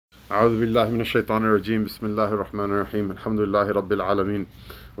أعوذ بالله من الشيطان الرجيم بسم الله الرحمن الرحيم الحمد لله رب العالمين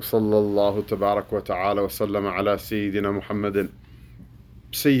وصلى الله تبارك وتعالى وسلم على سيدنا محمد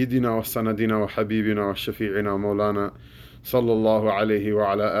سيدنا وسندنا وحبيبنا وشفيعنا ومولانا صلى الله عليه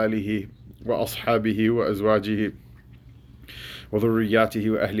وعلى آله وأصحابه وأزواجه وذرياته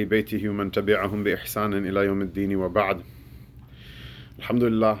وأهل بيته ومن تبعهم بإحسان إلى يوم الدين وبعد.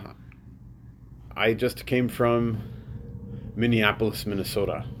 Alhamdulillah, I just came from Minneapolis,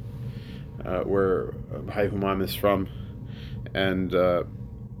 Minnesota, where Bhai Humam is from, and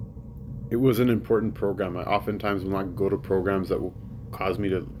it was an important program. I oftentimes will not go to programs that will cause me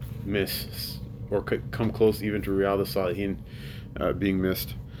to miss or come close even to Riyadh al-Salihin being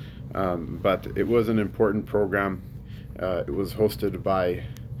missed, but it was an important program. It was hosted by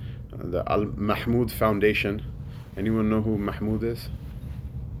the Al-Mahmoud Foundation. Anyone know who Mahmoud is?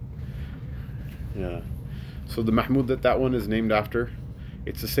 Yeah. So the Mahmoud that one is named after,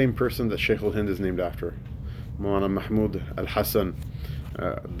 it's the same person that Sheikh al-Hind is named after. Maulana Mahmoud al-Hassan,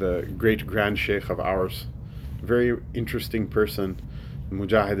 the great grand Sheikh of ours. Very interesting person,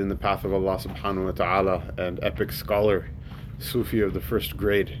 mujahid in the path of Allah subhanahu wa ta'ala, and epic scholar, Sufi of the first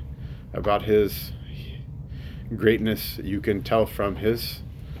grade. About his greatness, you can tell from his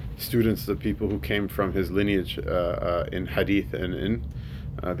students, the people who came from his lineage in hadith and in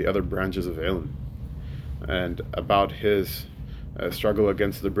the other branches of ilm. And about his struggle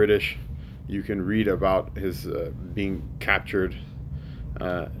against the British, you can read about his being captured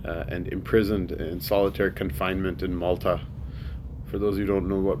and imprisoned in solitary confinement in Malta. For those who don't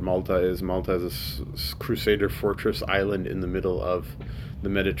know what Malta is a crusader fortress island in the middle of the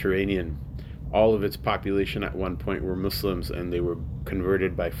Mediterranean. All of its population at one point were Muslims, and they were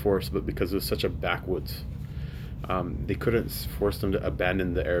converted by force, but because it was such a backwoods, they couldn't force them to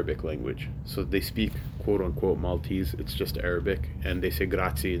abandon the Arabic language. So they speak quote-unquote Maltese. It's just Arabic, and they say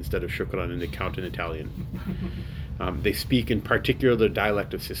grazie instead of shukran, and they count in Italian. They speak in particular the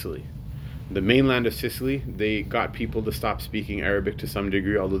dialect of Sicily. The mainland of Sicily, they got people to stop speaking Arabic to some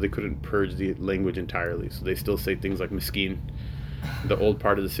degree, although they couldn't purge the language entirely. So they still say things like miskeen. The old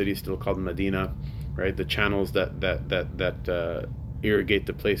part of the city is still called Medina, right? The channels that irrigate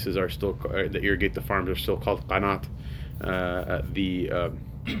the places are still, that irrigate the farms are still called qanat. The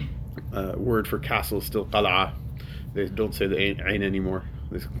word for castle is still qala'a. They don't say the ain anymore.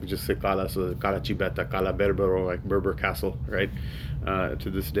 They just say qala, so qala chibeta, qala berbero, like Berber castle, right? To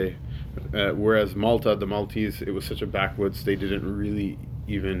this day. Whereas Malta, the Maltese, it was such a backwoods, they didn't really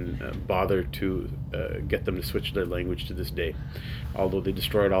even bother to get them to switch their language to this day, although they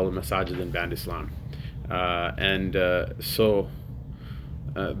destroyed all the masajid and banned Islam. So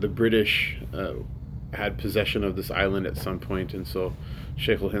the British had possession of this island at some point, and so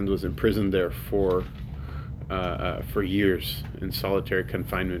Sheikh al-Hind was imprisoned there for years in solitary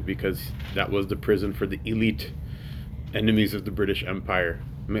confinement, because that was the prison for the elite enemies of the British Empire.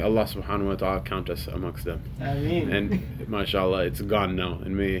 May Allah subhanahu wa ta'ala count us amongst them. Ameen. And mashallah, it's gone now,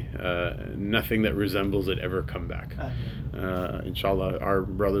 and may nothing that resembles it ever come back. Inshallah, our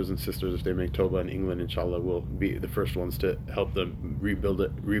brothers and sisters, if they make tawbah in England, inshallah, will be the first ones to help them rebuild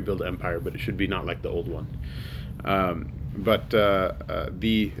the empire, but it should be not like the old one.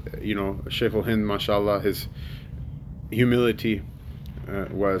 Sheikh al-Hind, mashallah, his humility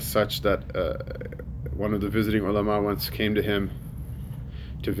was such that one of the visiting ulama once came to him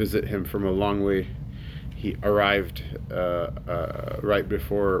to visit him from a long way. He arrived right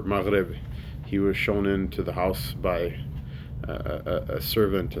before Maghrib. He was shown into the house by a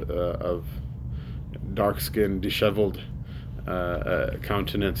servant of dark-skinned, disheveled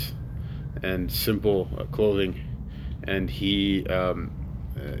countenance and simple clothing, and he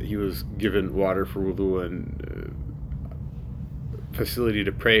was given water for wudu and facility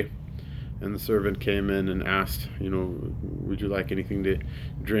to pray. And the servant came in and asked, would you like anything to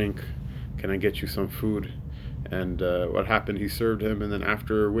drink? Can I get you some food? And what happened, he served him, and then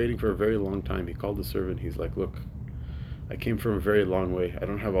after waiting for a very long time, he called the servant. He's like, look, I came from a very long way. I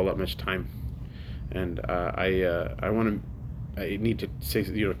don't have all that much time. And I need to say,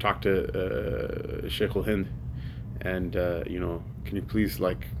 talk to Sheikh al-Hind. And, can you please,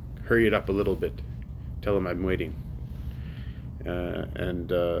 hurry it up a little bit? Tell him I'm waiting. And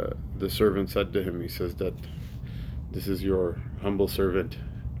the servant said to him, he says that this is your humble servant.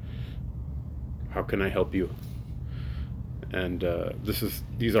 How can I help you? And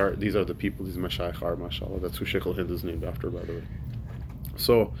these are the people, these mashayikh are, mashallah. That's who Sheikh al-Hind is named after, by the way.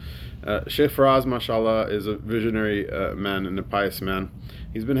 So Sheikh Faraz, mashallah, is a visionary man and a pious man.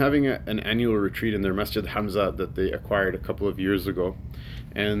 He's been having an annual retreat in their Masjid Hamzah that they acquired a couple of years ago.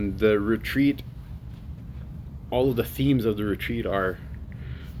 And the retreat, all of the themes of the retreat are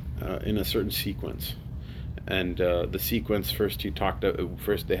in a certain sequence. And the sequence, first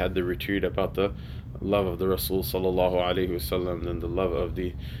they had the retreat about the love of the Rasul sallallahu alaihi wasallam, then the love of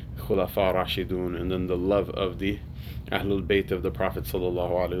the Khulafa Rashidun, and then the love of the Ahlul Bayt of the Prophet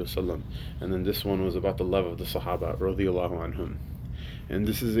sallallahu alaihi wasallam, and then this one was about the love of the Sahaba radiyallahu anhum. And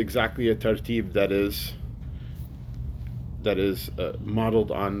this is exactly a tartib that is modeled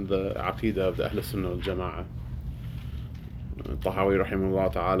on the Aqidah of the Ahl Sunnah wal Jama'ah. Tahawi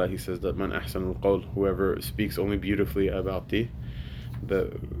rahimahullah ta'ala, he says that man ahsan al-qawl, whoever speaks only beautifully about the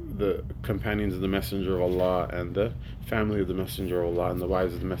companions of the Messenger of Allah and the family of the Messenger of Allah and the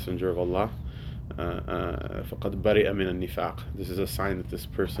wives of the Messenger of Allah, faqad bari'a min al-nifaq. This is a sign that this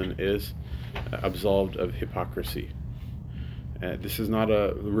person is absolved of hypocrisy. This is not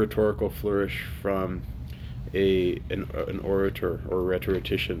a rhetorical flourish from an orator or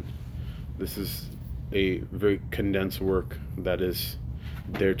rhetorician. This is a very condensed work that is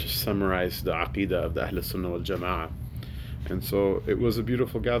there to summarize the Aqidah of the Ahl Sunnah wal Jama'ah. And so it was a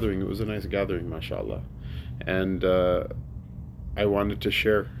beautiful gathering. It was a nice gathering, mashallah. And I wanted to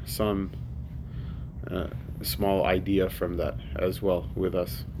share some small idea from that as well with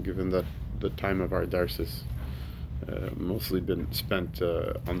us, given that the time of our dars has mostly been spent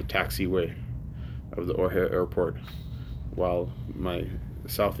on the taxiway of the Orhe airport, while my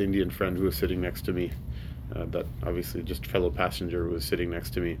South Indian friend who was sitting next to me, that obviously just fellow passenger who was sitting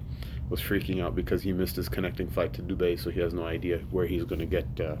next to me, was freaking out because he missed his connecting flight to Dubai, so he has no idea where he's going to get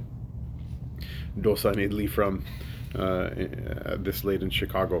dosa and idli from this late in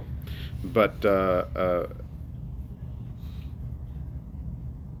Chicago. But the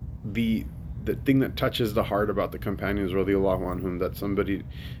thing that touches the heart about the companions radiallahu anhum, that somebody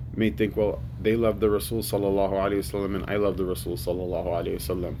may think, well, they love the Rasul sallallahu alaihi wasallam and I love the Rasul sallallahu alaihi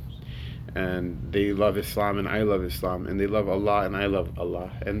wasallam, and they love Islam and I love Islam, and they love Allah and I love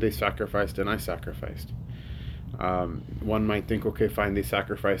Allah, and they sacrificed and I sacrificed. One might think, okay, fine, they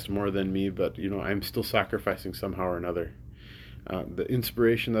sacrificed more than me, but I'm still sacrificing somehow or another. The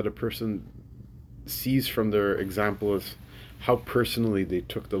inspiration that a person sees from their example is how personally they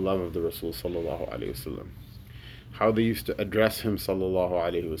took the love of the Rasul sallallahu alaihi wasallam, how they used to address him sallallahu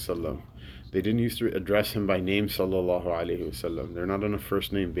alaihi wasallam. They didn't used to address him by name sallallahu alaihi wasallam. They're not on a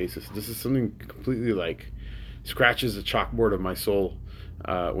first name basis. This is something completely scratches the chalkboard of my soul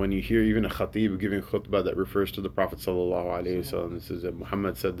when you hear even a khatib giving khutbah that refers to the Prophet sallallahu alaihi wasallam. This is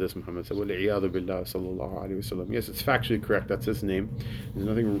Muhammad said this, Muhammad said wal-iyadu billah sallallahu alaihi wasallam. Yes, it's factually correct. That's his name. There's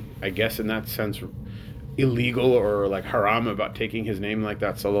nothing, I guess, in that sense illegal or haram about taking his name like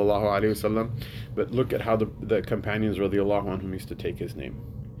that, sallallahu alaihi wasallam. But look at how the companions radiallahu anhum used to take his name.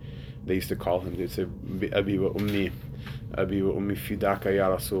 They used to call him, they'd say, Abi wa ummi fidaka ya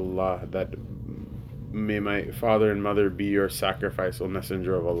Rasulullah, that may my father and mother be your sacrifice, O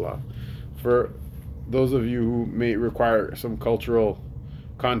Messenger of Allah. For those of you who may require some cultural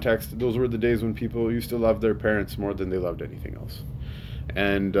context, those were the days when people used to love their parents more than they loved anything else.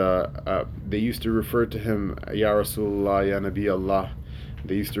 And they used to refer to him, Ya Rasulullah, Ya Nabi Allah.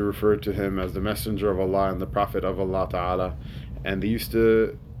 They used to refer to him as the Messenger of Allah and the Prophet of Allah Ta'ala. And they used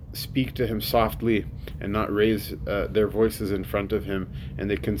to speak to him softly and not raise their voices in front of him. And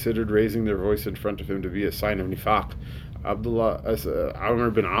they considered raising their voice in front of him to be a sign of nifaq. Amr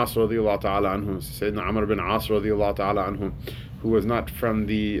bin As radiallahu ta'ala anhu, Sayyidina Amr bin As radiallahu ta'ala anhu, who was not from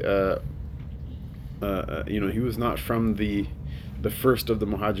he was not from the first of the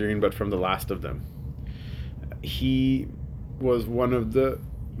Muhajirin, but from the last of them. He was one of the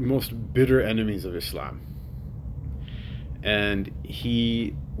most bitter enemies of Islam. And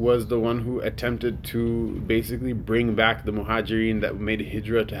he was the one who attempted to basically bring back the Muhajirin that made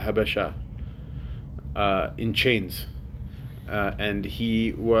hijrah to Habasha in chains. And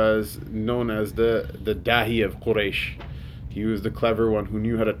he was known as the Dahi of Quraysh. He was the clever one who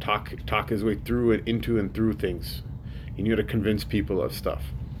knew how to talk his way through and into and through things. He knew how to convince people of stuff.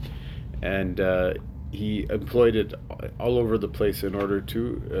 And he employed it all over the place in order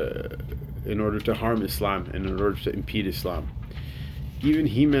to harm Islam and in order to impede Islam. Even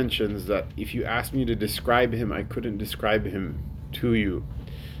he mentions that if you asked me to describe him, I couldn't describe him to you,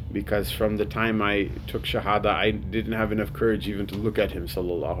 because from the time I took Shahada, I didn't have enough courage even to look at him,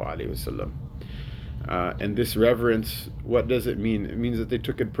 sallallahu alaihi wasallam. And this reverence, what does it mean? It means that they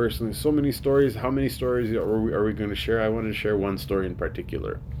took it personally. So many stories. How many stories are we going to share? I want to share one story in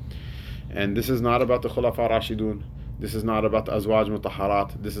particular. And this is not about the Khulafa Rashidun. This is not about the Azwaj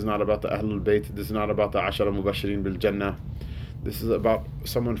Mutahharat. This is not about the Ahlul Bayt. This is not about the Ashara Mubashirin bil Jannah. This is about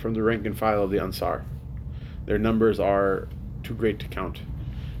someone from the rank and file of the Ansar. Their numbers are too great to count.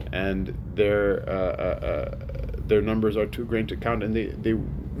 And their numbers are too great to count, and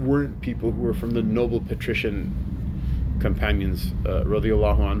weren't people who were from the noble patrician companions,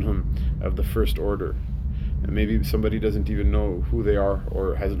 radiallahu anhum, of the first order. And maybe somebody doesn't even know who they are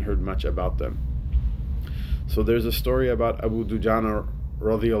or hasn't heard much about them. So there's a story about Abu Dujana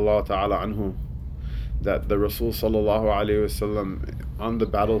radiallahu ta'ala anhu, that the Rasul sallallahu alayhi wasallam, on the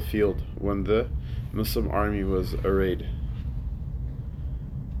battlefield when the Muslim army was arrayed,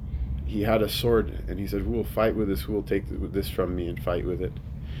 he had a sword and he said, who will fight with this, who will take this from me and fight with it?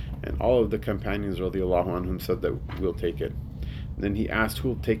 And all of the companions radiallahu anhum said that we'll take it. And then he asked who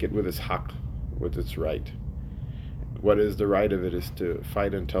will take it with its haqq, with its right. What is the right of it is to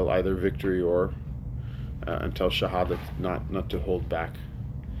fight until either victory or until shahadat, not to hold back.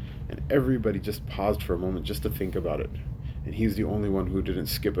 And everybody just paused for a moment just to think about it. And he's the only one who didn't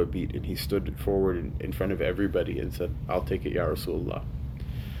skip a beat, and he stood forward in front of everybody and said, I'll take it, Ya Rasulullah.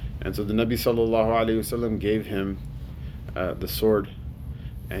 And so the Nabi sallallahu alayhi wasallam gave him the sword,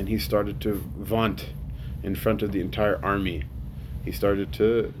 and he started to vaunt in front of the entire army. He started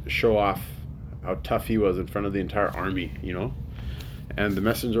to show off how tough he was in front of the entire army, you know. And the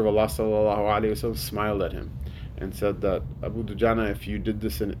Messenger of Allah sallallahu alayhi wasallam smiled at him and said that, Abu Dujana, if you did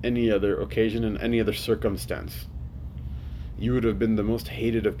this in any other occasion, in any other circumstance, you would have been the most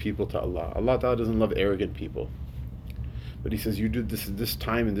hated of people to Allah. Allah Ta'ala doesn't love arrogant people. But he says, you did this at this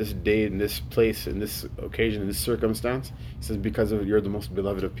time, in this day, in this place, in this occasion, in this circumstance. He says, because of it, you're the most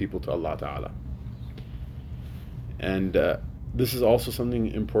beloved of people to Allah Ta'ala. And this is also something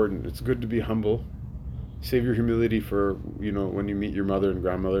important. It's good to be humble. Save your humility for, when you meet your mother and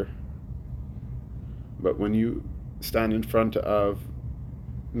grandmother. But when you stand in front of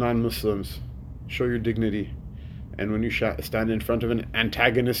non-Muslims, show your dignity. And when you stand in front of an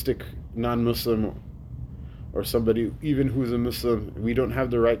antagonistic non-Muslim or somebody even who's a Muslim, we don't have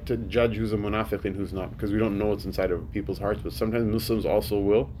the right to judge who's a munafiq and who's not, because we don't know what's inside of people's hearts. But sometimes Muslims also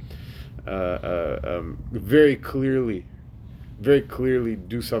will very clearly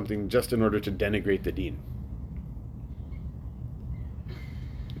do something just in order to denigrate the deen.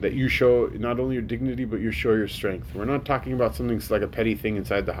 That you show not only your dignity, but you show your strength. We're not talking about something like a petty thing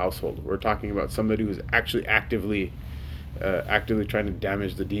inside the household. We're talking about somebody who's actually actively trying to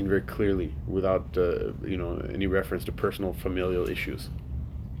damage the deen very clearly, without any reference to personal familial issues,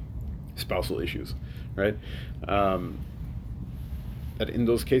 spousal issues, right? That in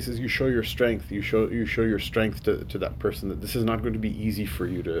those cases you show your strength. You show your strength to that person, that this is not going to be easy for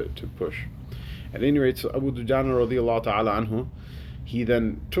you to push. At any rate, so Abu Dujana radiallahu ta'ala anhu, he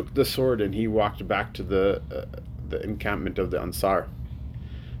then took the sword and he walked back to the encampment of the Ansar.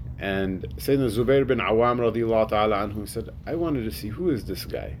 And Sayyidina Zubair bin Awam radiallahu ta'ala anhu said, I wanted to see, who is this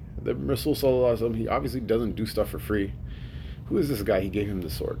guy? The Rasul sallallahu alaihi wasallam, he obviously doesn't do stuff for free. Who is this guy? He gave him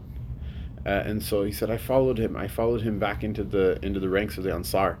the sword. And so he said, I followed him back into the ranks of the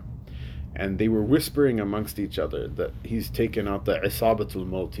Ansar. And they were whispering amongst each other that he's taken out the isabatul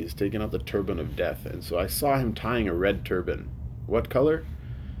maut, he's taken out the turban of death. And so I saw him tying a red turban. What color?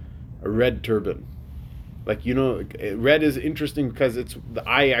 A red turban. Like, red is interesting because it's the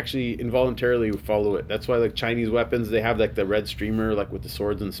eye actually involuntarily follow it. That's why, like, Chinese weapons, they have like the red streamer, like with the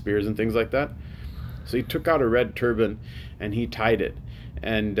swords and spears and things like that. So he took out a red turban and he tied it,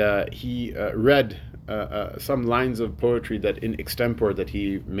 and he read some lines of poetry that in extempore that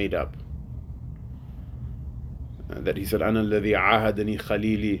he made up. That he said, "Ana alladhi ahadani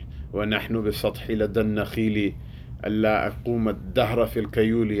khalili wa nahnu bisathi ladan nakhili." Allah aqum ad-dahra fil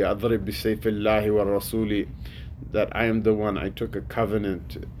kayuli adrib bisayf Allah wa rasuli, that I am the one, I took a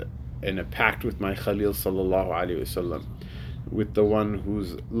covenant and a pact with my Khalil sallallahu alaihi wasallam, with the one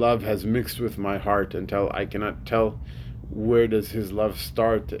whose love has mixed with my heart until I cannot tell where does his love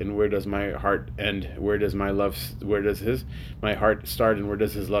start and where does my heart end, where does my heart start and where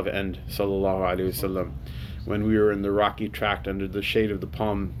does his love end, sallallahu alaihi wasallam. When we were in the rocky tract under the shade of the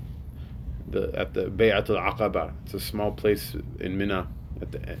palm, at the Bay'at al-Aqaba, it's a small place in Mina,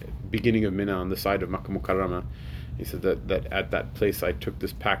 at the beginning of Mina on the side of Makkah Mukarramah. He said that at that place I took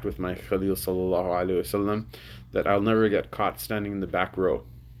this pact with my Khalil sallallahu alaihi wasallam that I'll never get caught standing in the back row,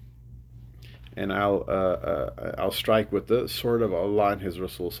 and I'll strike with the sword of Allah and His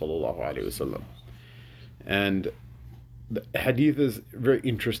Rasul sallallahu alaihi wasallam. And the hadith is very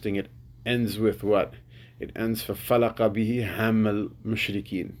interesting. It ends with what? It ends فَفَلَقَ بِهِ هَمَّ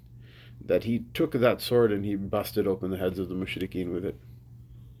الْمُشْرِكِينَ, that he took that sword and he busted open the heads of the mushrikeen with it.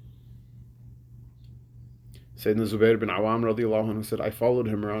 Sayyidina Zubair bin Awam radiallahu anhu said, I followed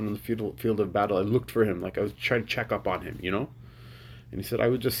him around in the field of battle. I looked for him, like I was trying to check up on him, And he said, I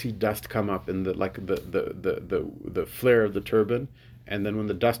would just see dust come up in the flare of the turban, and then when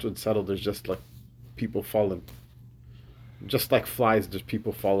the dust would settle, there's just like people falling. Just like flies, there's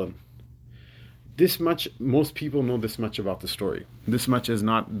people fallen. This much, most people know this much about the story. This much is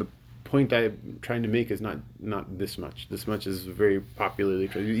not, the point I'm trying to make is not this much. This much is very popularly,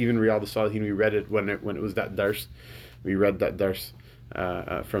 even Riyadh al-Salihin, we read it when it was that dars. We read that dars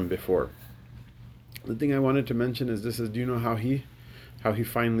from before. The thing I wanted to mention is this: do you know how he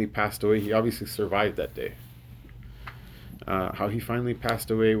finally passed away? He obviously survived that day. How he finally passed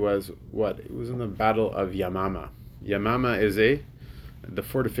away was what? It was in the Battle of Yamama. Yamama is the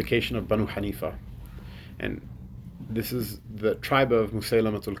fortification of Banu Hanifa, and this is the tribe of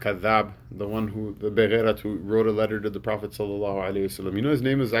Musaylamatul Kadhab, the Baghirat who wrote a letter to the Prophet sallallahu alaihi wasallam. You know, his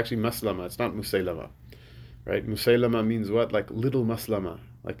name is actually Maslama. It's not Musaylama, right? Musaylama means what? Like little Maslama.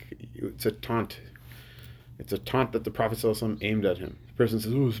 Like it's a taunt. It's a taunt that the Prophet ﷺ aimed at him. The person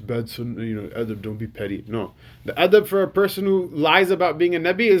says, "Oh, it's bad, son, adab, don't be petty." No. The adab for a person who lies about being a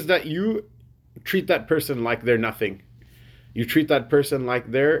Nabi is that you treat that person like they're nothing. You treat that person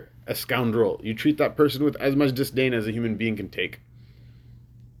like they're a scoundrel. You treat that person with as much disdain as a human being can take.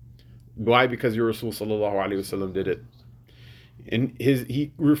 Why? Because your Rasul ﷺ did it. And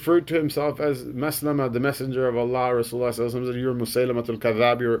he referred to himself as Maslama, the messenger of Allah. Rasulullah said, "You're Musaylamatul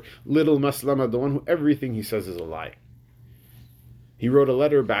Kadhab, you're little Maslama, the one who everything he says is a lie." He wrote a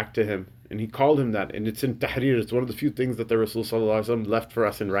letter back to him, and he called him that, and it's in Tahrir. It's one of the few things that the Rasul ﷺ left for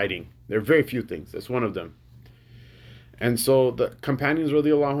us in writing. There are very few things. That's one of them. And so the companions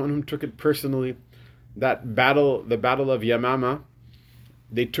radiallahu anhum took it personally. That battle, the Battle of Yamama,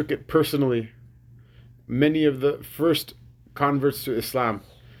 they took it personally. Many of the first converts to Islam,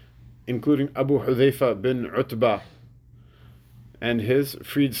 including Abu Hudhayfa bin Utbah and his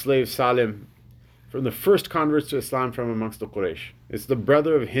freed slave Salim, from the first converts to Islam from amongst the Quraysh. It's the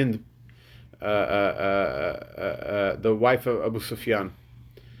brother of Hind, the wife of Abu Sufyan.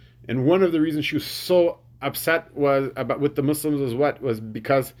 And one of the reasons she was so upset with the Muslims was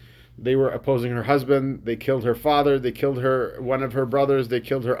because they were opposing her husband. They killed her father. They killed one of her brothers. They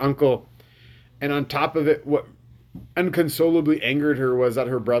killed her uncle. And on top of it, what unconsolably angered her was that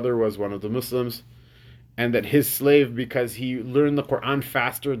her brother was one of the Muslims, and that his slave, because he learned the Quran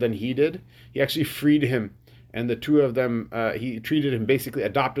faster than he did, he actually freed him. And the two of them, he treated him, basically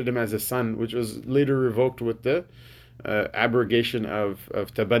adopted him as a son, which was later revoked with the abrogation of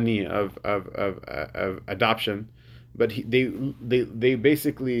tabani, of adoption. But they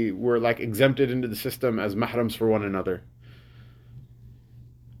basically were like exempted into the system as mahrams for one another.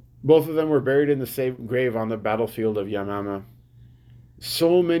 Both of them were buried in the same grave on the battlefield of Yamama.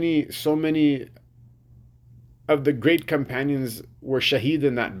 So many of the great companions were shaheed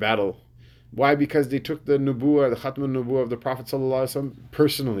in that battle. Why? Because they took the nubuwah, the khatm al-nubuwah of the Prophet ﷺ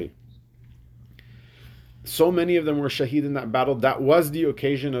personally. So many of them were shaheed in that battle. That was the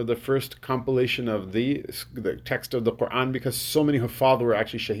occasion of the first compilation of the text of the Quran, because so many huffaz were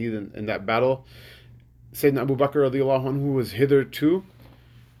actually shaheed in that battle. Sayyidina Abu Bakr radiallahu anhu was hitherto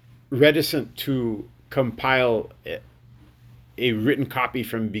reticent to compile a written copy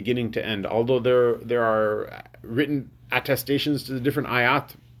from beginning to end, although there are written attestations to the different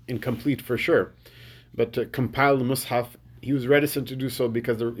ayat, incomplete for sure. But to compile the Mus'haf, he was reticent to do so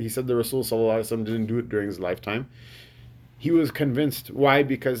because he said the Rasul ﷺ didn't do it during his lifetime. He was convinced. Why?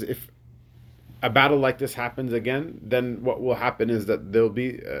 Because if a battle like this happens again, then what will happen is that there'll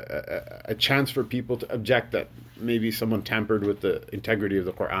be a chance for people to object that maybe someone tampered with the integrity of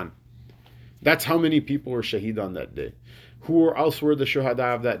the Quran. That's how many people were shaheed on that day. Who else were the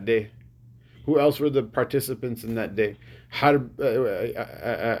shuhada of that day? Who else were the participants in that day? Harb, the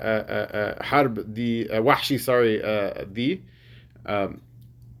Wahshi,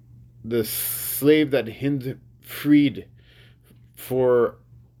 the slave that Hind freed for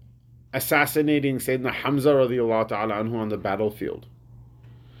assassinating Sayyidina Hamzah radiallahu ta'ala anhu on the battlefield,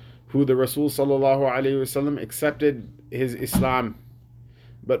 who the Rasul sallallahu alayhi wasallam accepted his Islam,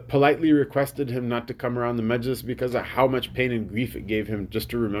 but politely requested him not to come around the majlis because of how much pain and grief it gave him just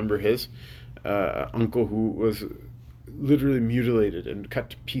to remember his uncle, who was literally mutilated and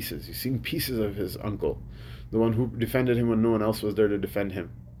cut to pieces. He's seen pieces of his uncle, the one who defended him when no one else was there to defend him.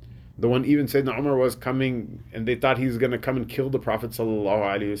 The one, even Sayyidina Umar was coming and they thought he was going to come and kill the Prophet sallallahu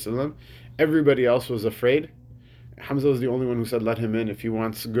alaihi wasallam. Everybody else was afraid. Hamzah was the only one who said, "Let him in. If he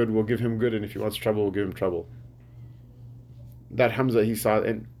wants good, we'll give him good, and if he wants trouble, we'll give him trouble." That Hamzah, he saw,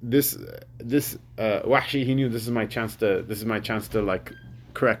 and this Wahshi, he knew this is my chance to like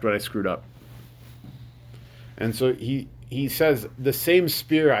correct what I screwed up. And so he says, the same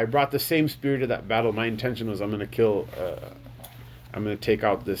spear, I brought the same spear to that battle. My intention was I'm going to take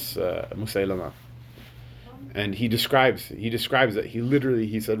out this Musaylama. And he describes that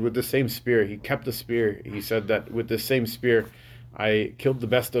he said, with the same spear, he kept the spear. He said that with the same spear, I killed the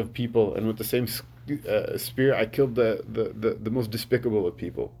best of people, and with the same spear, I killed the most despicable of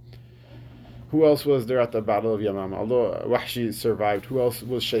people. Who else was there at the Battle of Yamama? Although Wahshi survived, who else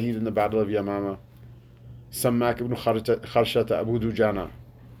was shaheed in the Battle of Yamama? Sammak ibn Kharshata Abu Dujana.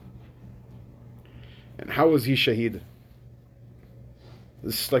 And how was he shaheed?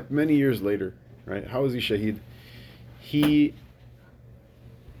 This is like many years later. Right? How was he shaheed? He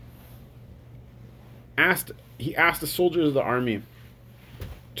asked the soldiers of the army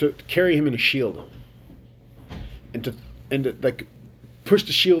to carry him in a shield, and to like push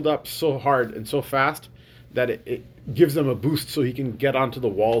the shield up so hard and so fast that it gives them a boost, so he can get onto the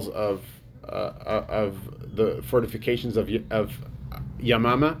walls of the fortifications of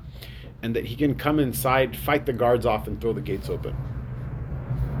Yamama, and that he can come inside, fight the guards off, and throw the gates open.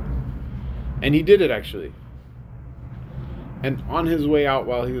 And he did it, actually. And on his way out,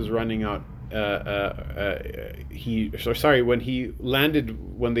 while he was running out, when he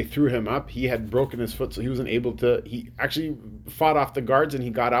landed, when they threw him up, he had broken his foot, so he wasn't able to. He actually fought off the guards and he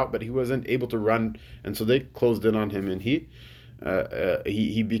got out, but he wasn't able to run, and so they closed in on him, and he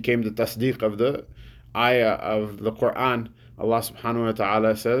became the tasdeeq of the ayah of the Quran. Allah subhanahu wa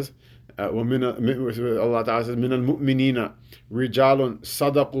ta'ala says, Allah Ta'ala says, مِنَ الْمُؤْمِنِينَ رِجَالٌ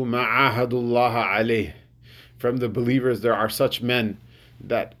صَدَقُوا مَا عَاهَدُوا اللَّهَ عَلَيْهِ. From the believers there are such men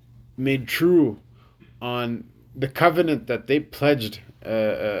that made true on the covenant that they pledged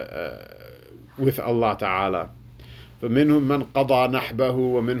with Allah Ta'ala. فَمِنْهُمْ مَنْ قَضَى نَحْبَهُ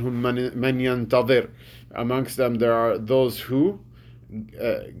وَمِنْهُمْ مَنْ يَنْتَظِرُ. Amongst them there are those who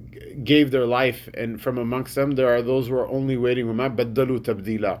gave their life, and from amongst them there are those who are only waiting. وَمَا بَدَّلُوا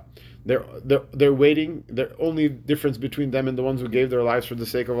تَبْدِيلًا. They're waiting. The only difference between them and the ones who gave their lives for the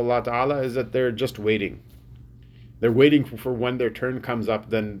sake of Allah Ta'ala is that they're just waiting. They're waiting for when their turn comes up,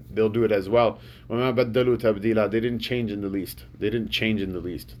 then they'll do it as well. وَمَا بَدَّلُوا تَبْدِيلًا. They didn't change in the least.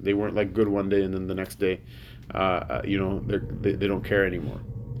 They weren't like good one day and then the next day, they don't care anymore.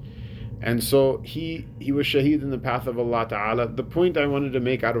 And so he was shaheed in the path of Allah Ta'ala. The point I wanted to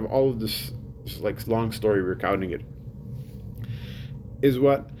make out of all of this like long story recounting it is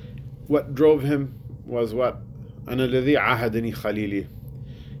what drove him was what? أَنَا الَّذِي عَاهَدَنِي خَلِيلِي.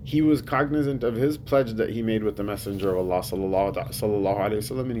 He was cognizant of his pledge that he made with the Messenger of Allah sallallahu alaihi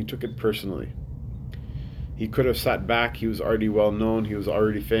wasallam, and he took it personally. He could have sat back. He was already well known. He was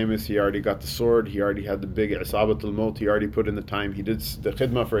already famous. He already got the sword. He already had the big isabatul maut. He already put in the time. He did the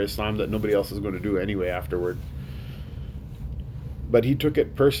khidmah for Islam that nobody else is going to do anyway afterward. But he took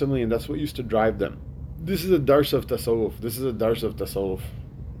it personally, and that's what used to drive them. This is a dars of tasawwuf. This is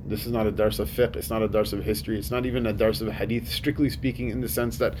not a dars of fiqh. It's not a dars of history. It's not even a dars of hadith, strictly speaking, in the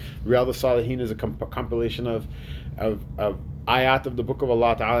sense that Riyadh al-Salihin is a compilation of ayat of the Book of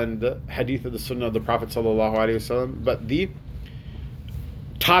Allah Ta'ala and the hadith of the Sunnah of the Prophet Sallallahu Alaihi Wasallam. But the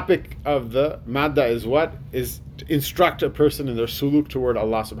topic of the madda is what? Is to instruct a person in their suluk toward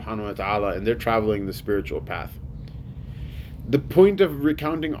Allah Subhanahu Wa Ta'ala, and they're traveling the spiritual path. The point of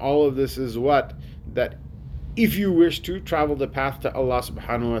recounting all of this is what? That if you wish to travel the path to Allah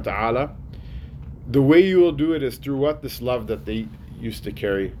Subhanahu Wa Ta'ala, the way you will do it is through what? This love that they used to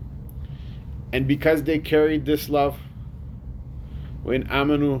carry. And because they carried this love, وَإِنْ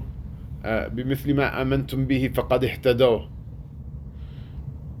آمَنُوا بِمِثْلِ مَا آمَنْتُمْ بِهِ فَقَدْ اهْتَدَوْا.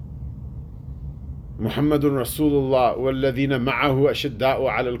 محمد رسول الله والذين معه أشداء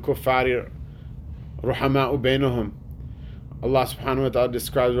على الكفار رحماء بينهم. Allah subhanahu wa ta'ala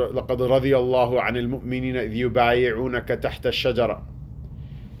describes لَقَدْ رَضِيَ اللَّهُ عَنِ الْمُؤْمِنِينَ إِذْ يُبَايِعُونَكَ تَحْتَ الشَّجَرَةِ.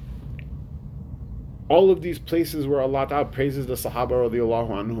 All of these places where Allah ta'ala praises the Sahaba radiallahu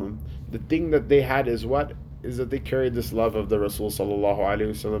anhum, the thing that they had is what? Is that they carried this love of the Rasul sallallahu alayhi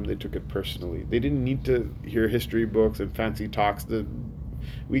wasallam. They took it personally. They didn't need to hear history books and fancy talks.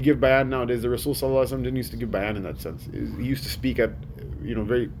 We give bayan nowadays. The Rasul sallallahu alayhi wasallam didn't used to give bayan in that sense. He used to speak at,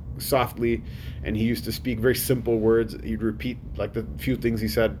 very softly, and he used to speak very simple words. He'd repeat like the few things he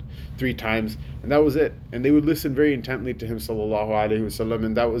said 3 times, and that was it. And they would listen very intently to him sallallahu alayhi wasallam.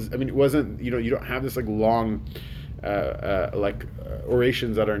 And that was, it wasn't, you don't have this like long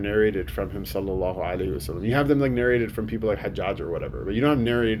orations that are narrated from him sallallahu alaihi wasallam. You have them like narrated from people like Hajjaj or whatever, but you don't have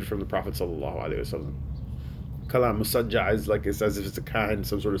narrated from the Prophet sallallahu alaihi wasallam. Kalam musajja is like, it's as if it's a kahin,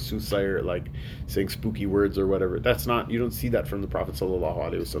 some sort of soothsayer, like saying spooky words or whatever. That's not, you don't see that from the Prophet sallallahu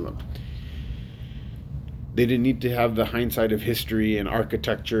alaihi wasallam. They didn't need to have the hindsight of history and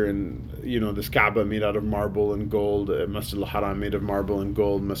architecture and, this Kaaba made out of marble and gold, Masjid al-Haram made of marble and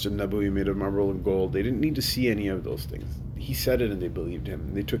gold, Masjid Nabawi made of marble and gold. They didn't need to see any of those things. He said it and they believed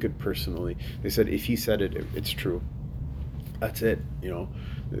him. They took it personally. They said, if he said it, it's true. That's it.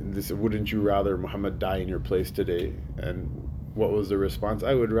 This, wouldn't you rather Muhammad die in your place today? And what was the response?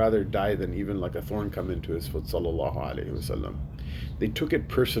 I would rather die than even like a thorn come into his foot, sallallahu alaihi wasallam. They took it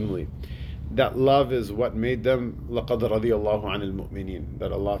personally. That love is what made them لَقَدْ رَضِيَ اللَّهُ عَنِ الْمُؤْمِنِينَ,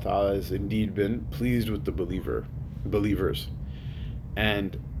 that Allah Ta'ala has indeed been pleased with the believers.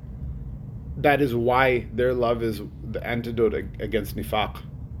 And that is why their love is the antidote against nifaq.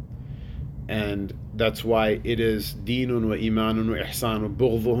 And that's why it is deenun wa imanun wa ihsan wa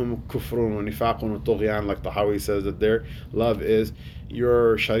bughduhum kufrun wa nifaqun wa tughyan, like the Hawi says, that their love is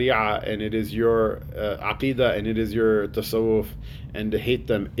your sharia and it is your aqidah and it is your tasawwuf, and to hate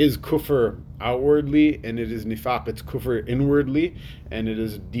them is kufr outwardly and it is nifaq, it's kufr inwardly, and it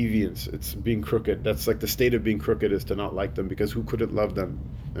is deviance, it's being crooked. That's like the state of being crooked, is to not like them, because who couldn't love them?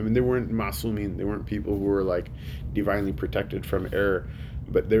 I mean, they weren't masumin, they weren't people who were like divinely protected from error,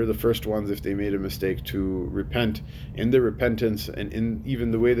 but they're the first ones, if they made a mistake, to repent. In their repentance and in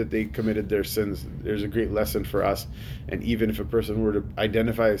even the way that they committed their sins, there's a great lesson for us. And even if a person were to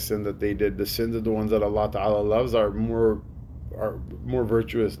identify a sin that they did, the sins of the ones that Allah Ta'ala loves are more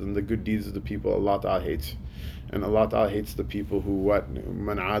virtuous than the good deeds of the people Allah Ta'ala hates. And Allah Ta'ala hates the people who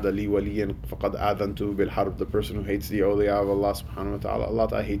man aada li waliyan faqad aadhantu bil harb, the person who hates the awliya of Allah subhanahu wa ta'ala, Allah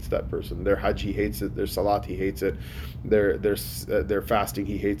Ta'ala hates that person. Their hajj, He hates it. Their salat, He hates it. Their fasting,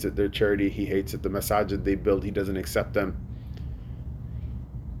 He hates it. Their charity, He hates it. The masajid they build, He doesn't accept them.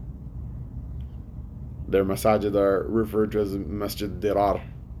 Their masajid are referred to as masjid dirar.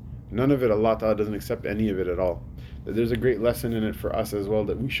 None of it, Allah Ta'ala doesn't accept any of it at all. There's a great lesson in it for us as well,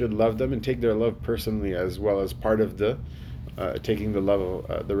 that we should love them and take their love personally, as well as part of the taking the love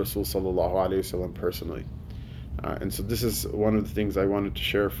of the Rasul sallallahu alaihi wasallam personally. And so this is one of the things I wanted to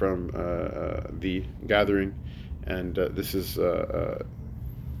share from the gathering, and this is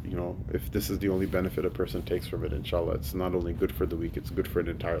if this is the only benefit a person takes from it, inshallah, it's not only good for the week, it's good for an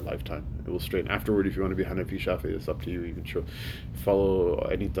entire lifetime. It will straighten. Afterward, if you want to be Hanafi, Shafi, it's up to you. You can follow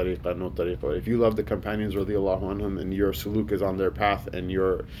any tariqah, no tariqah. If you love the companions, radiallahu anhum, and your suluk is on their path, and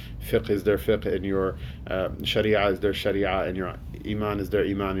your fiqh is their fiqh, and your sharia is their sharia, and your iman is their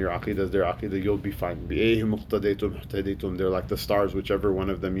iman, your aqidah is their aqidah, you'll be fine. They're like the stars, whichever one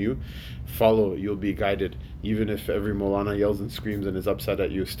of them you follow, you'll be guided. Even if every Maulana yells and screams and is upset at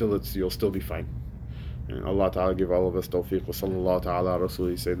you, you'll still be fine. And Allah Ta'ala give all of us tawfiq. Wa sallallahu ta'ala ala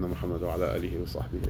Rasulih Sayyidina Muhammad wa ala alihi wa sahbihi.